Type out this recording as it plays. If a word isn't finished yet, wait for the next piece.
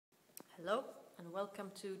Hello and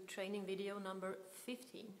welcome to training video number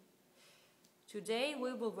 15. Today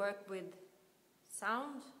we will work with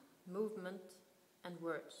sound, movement and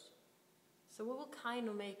words. So we will kind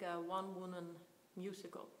of make a one-woman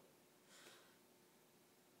musical.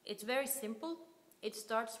 It's very simple. It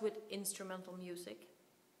starts with instrumental music.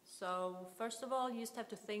 So first of all you just have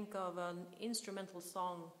to think of an instrumental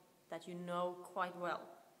song that you know quite well.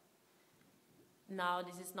 Now,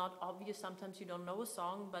 this is not obvious, sometimes you don't know a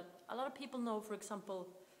song, but a lot of people know, for example,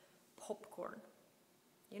 Popcorn.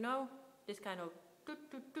 You know, this kind of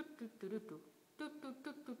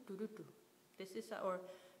this is, or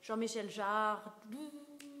Jean-Michel Jarre,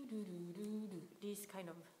 this kind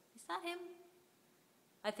of, is that him?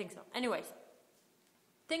 I think so. Anyways,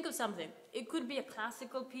 think of something. It could be a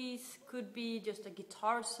classical piece, could be just a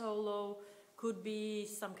guitar solo, could be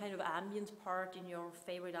some kind of ambient part in your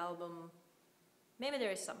favorite album. Maybe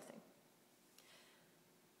there is something.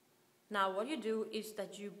 Now what you do is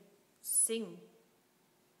that you sing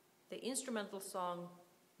the instrumental song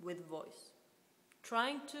with voice.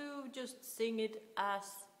 Trying to just sing it as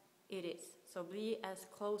it is. So be as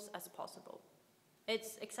close as possible.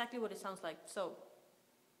 It's exactly what it sounds like. So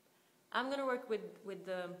I'm going to work with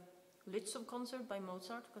the Lützow concert by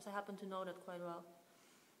Mozart because I happen to know that quite well.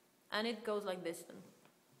 And it goes like this then.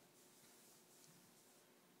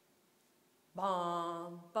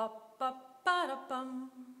 Bum ba ba ba da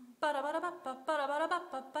bum ba da ba da ba ba da ba da ba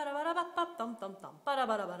ba da ba da ba ba dum dum dum ba da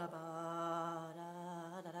ba da ba da ba da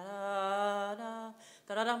da da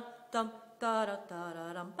da da dum dum da da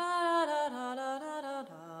da dum ba da da da da da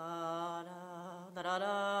da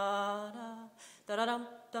da da da dum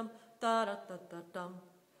dum da da da da dum,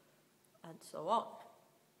 and so on.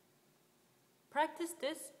 Practice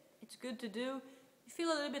this. It's good to do. You feel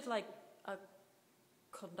a little bit like a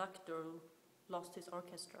conductor lost his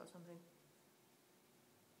orchestra or something.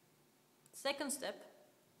 Second step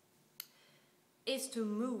is to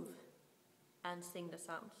move and sing the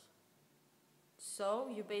sounds. So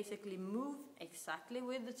you basically move exactly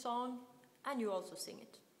with the song and you also sing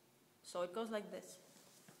it. So it goes like this.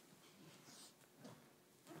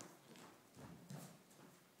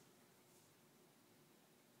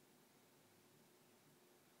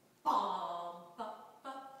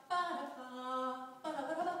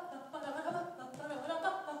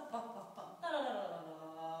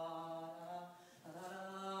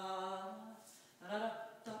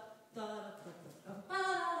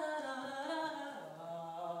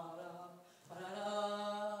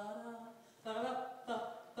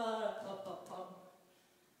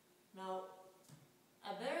 Now,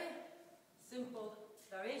 a very simple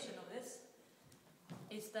variation of this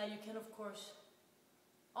is that you can, of course,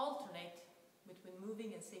 alternate between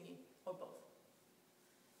moving and singing, or both.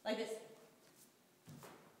 Like this.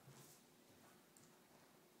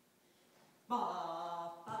 Ba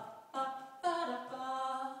ba ba ba da ba.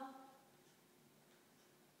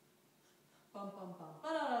 Bum bum bum ba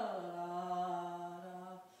da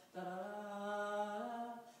da da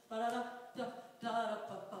ba da da da da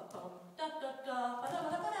ba ba bum da da da ba da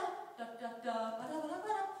ba da da da da ba da ba da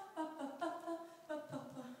ba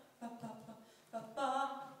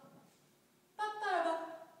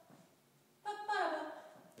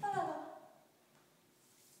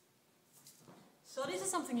So this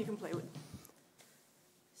is something you can play with.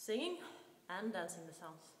 Singing and dancing the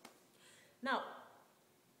sounds. Now,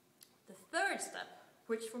 the third step,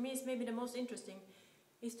 which for me is maybe the most interesting,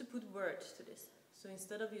 is to put words to this. So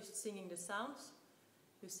instead of just singing the sounds,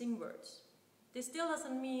 you sing words. This still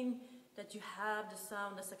doesn't mean that you have the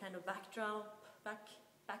sound as a kind of background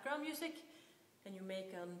music and you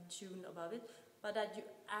make a tune above it, but that you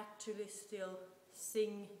actually still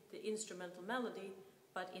sing the instrumental melody,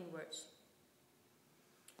 but in words.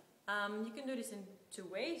 You can do this in two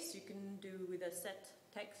ways. You can do with a set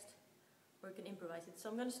text, or you can improvise it. So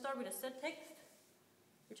I'm going to start with a set text,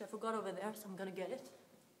 which I forgot over there, so I'm going to get it.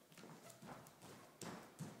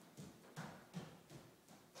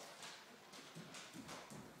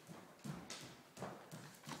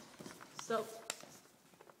 So,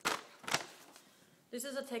 this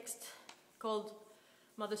is a text called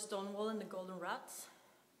Mother Stonewall and the Golden Rats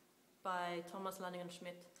by Thomas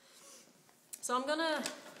Lanningerschmidt. So I'm going to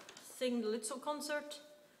sing the Lützow concert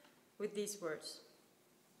with these words.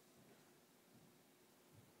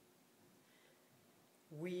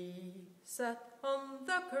 We sat on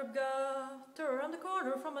the curb gutter around the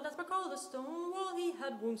corner from a dance bar called the Stonewall. He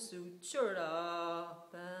had wounds sutured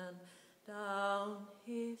up and down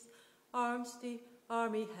his arms. The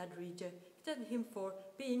army had rejected him for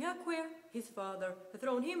being a queer. His father had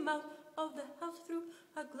thrown him out of the house through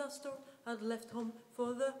a glass door I'd left home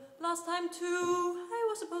for the last time too. I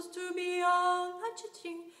was supposed to be on a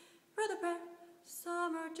chitching rather pair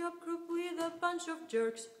summer job group with a bunch of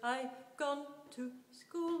jerks I gone to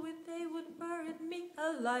school with. They would bury me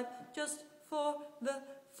alive just for the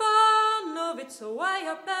fun of it. So I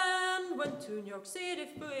up and went to New York City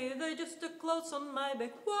with just the clothes on my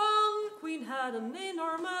back. One queen had an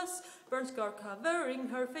enormous burn scar covering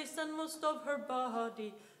her face and most of her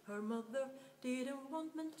body. Her mother didn't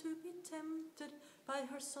want men to be tempted by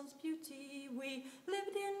her son's beauty. We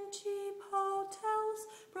lived in cheap hotels,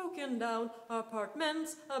 broken down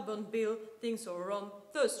apartments, abandoned buildings, or on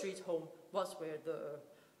the street. Home was where the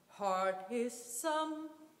heart is some.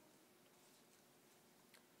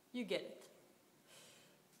 You get it.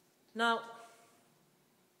 Now,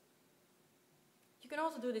 you can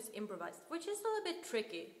also do this improvised, which is a little bit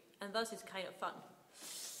tricky, and thus is kind of fun.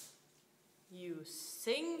 You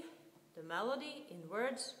sing the melody in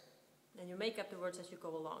words, and you make up the words as you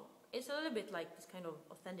go along. It's a little bit like this kind of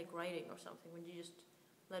authentic writing or something, when you just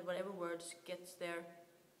let whatever words gets there,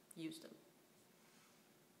 use them.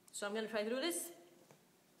 So I'm going to try to do this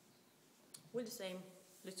with the same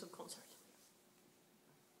little concert.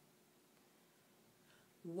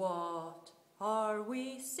 What are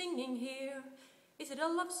we singing here? Is it a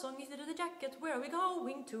love song? Is it a jacket? Where are we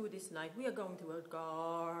going to this night? We are going to a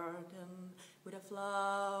garden with a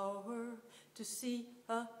flower to see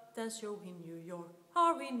a dance show in New York.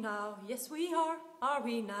 Are we now? Yes, we are. Are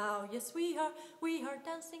we now? Yes, we are. We are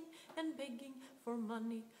dancing and begging for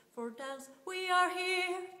money for dance. We are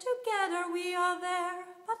here together. We are there,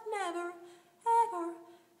 but never, ever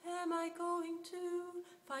am I going to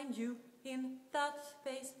find you in that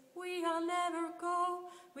space. We are never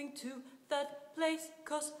going to that place,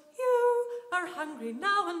 'cause you are hungry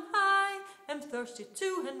now and I am thirsty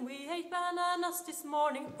too, and we ate bananas this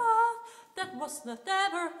morning, but that was not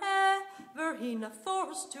ever enough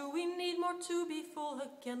for us two. We need more to be full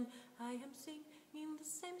again. I am singing the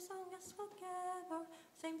same song as together,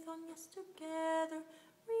 same song as together.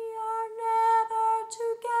 We are never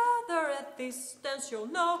together at this dance. You'll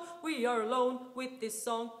know we are alone with this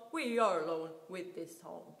song. We are alone with this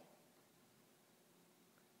song.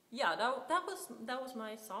 Yeah, that was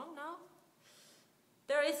my song now.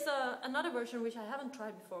 There is another version which I haven't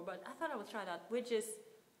tried before, but I thought I would try that, which is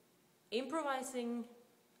improvising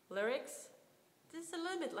lyrics. This is a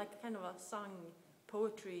little bit like kind of a song,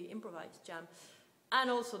 poetry, improvised jam, and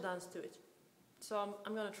also dance to it. So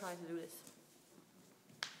I'm gonna try to do this.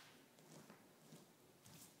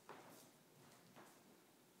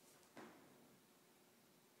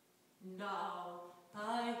 Now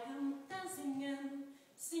I am dancing and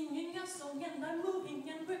singing a song, and I'm moving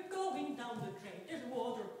and we're going down the drain. There's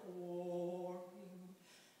water pouring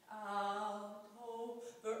out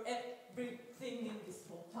over everything in this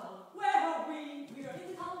small town. Where are we? We are in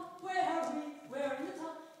the town. Where are we? We're in the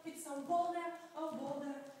town. It's a wall there,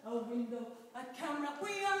 a window, a camera.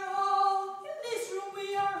 We are all in this room.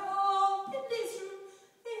 We are all in this room.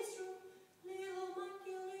 This room. Little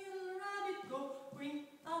monkey, little rabbit, go bring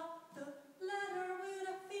up the ladder with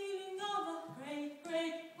a feeling of a great,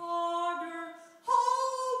 great harder.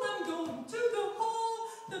 Home, I'm going to go home.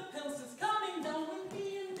 The pencil's coming down with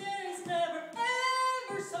me, and there is never,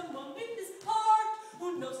 ever someone in this heart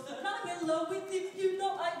who knows that I'm in love with you. You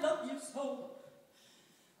know I love you so.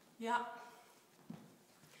 Yeah.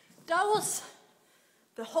 That was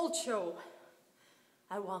the whole show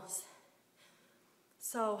I was.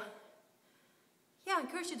 So, yeah, I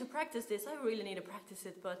encourage you to practice this. I really need to practice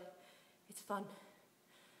it, but it's fun.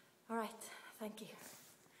 All right, thank you.